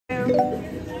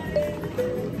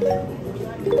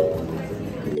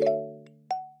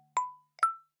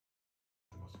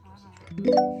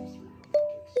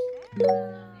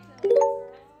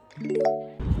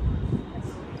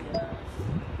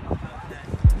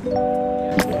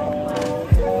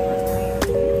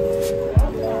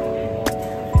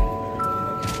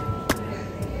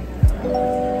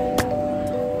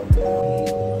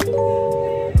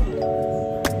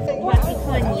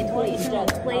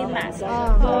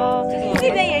那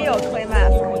边也有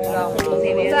𝗧𝗧𝗧𝗦，我知道吗？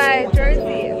那边在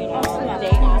Jersey， 哦，是吗？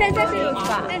但这是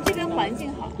法，但这边环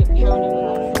境好。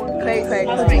可以。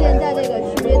我之前在这个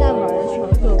去约旦玩的时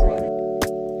候做过。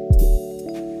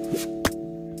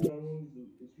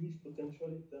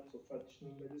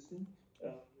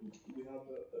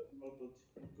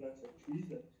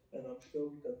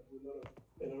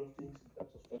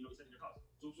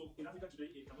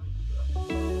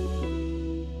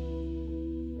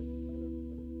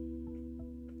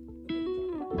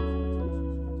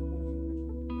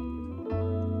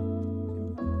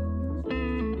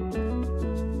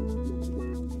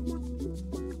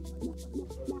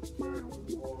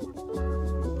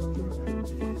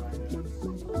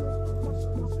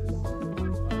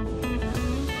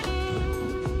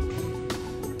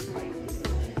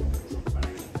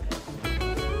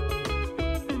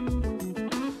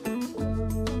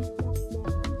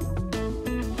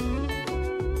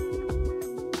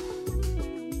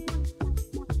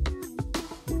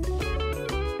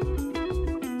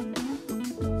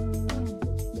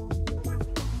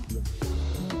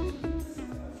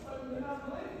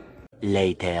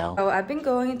Later. So I've been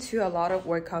going to a lot of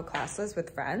workout classes with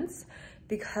friends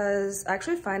because I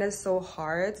actually find it so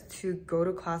hard to go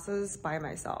to classes by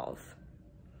myself.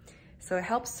 So it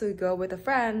helps to go with a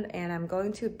friend, and I'm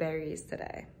going to Barry's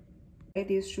today.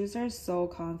 These shoes are so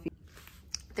comfy.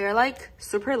 They're like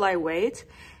super lightweight.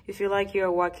 You feel like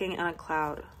you're walking on a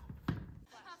cloud.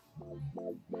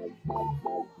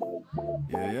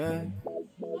 Yeah.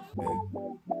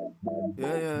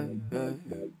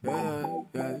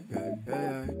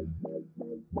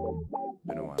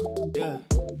 Been a while. Yeah.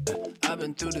 I've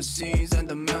been through the seas and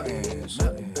the mountains,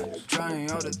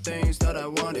 trying all the things that I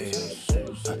wanted.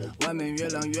 外面月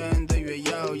亮圆的越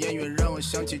耀眼，越让我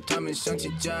想起他们，想起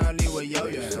家离我遥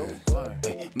远。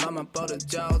妈妈包的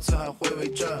饺子还回味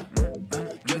着。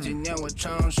这几年我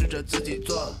尝试着自己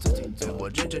做，我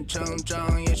认真成长。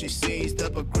Yeah, she sees the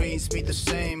agrees be the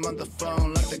same on the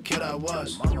phone like the kid I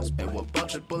was. 我保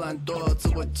持不懒惰，自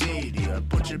我激励，而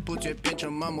不知不觉变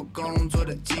成盲目工作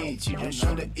的机器。人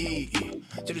生的意义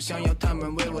就是想要他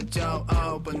们为我骄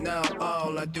傲 ，But now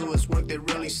all I do is work. They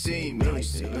really see me.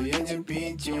 把眼睛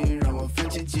闭紧，让我奋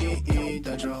起记忆。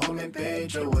单车后面背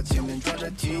着我，前面装着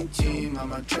提琴。妈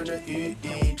妈穿着雨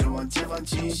衣，正往前方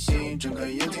骑行。睁开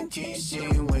眼睛提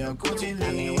醒我要鼓起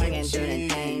力气。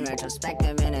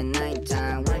Retrospective in the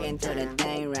nighttime, working through the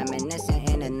day, reminiscing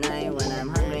in the night. When I'm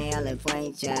hungry, I lift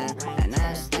weights, yeah, and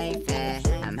I stay fat.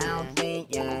 I'm healthy,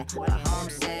 yeah, but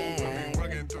homesick.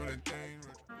 Working through the day.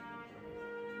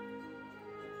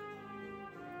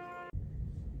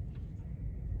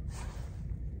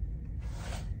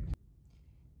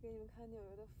 给你们看纽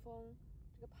约的风，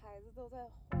这个牌子都在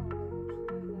晃，感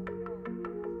觉车也在晃。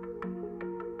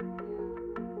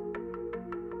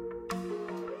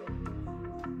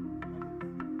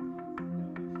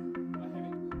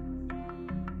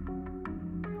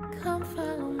Come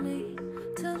follow me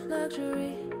to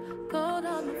luxury. Gold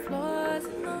on the floors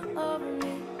and all over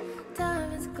me.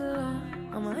 Diamonds galore.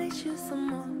 I'ma hate you some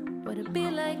more. Would it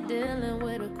be like dealing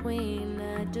with a queen?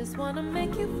 I just wanna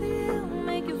make you feel,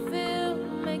 make you feel,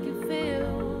 make you feel.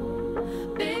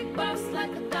 Big boss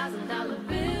like $1,000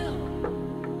 bill.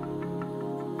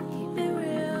 Keep it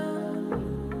real.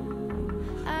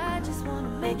 I just wanna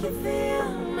make you feel,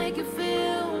 make you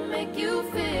feel, make you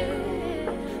feel.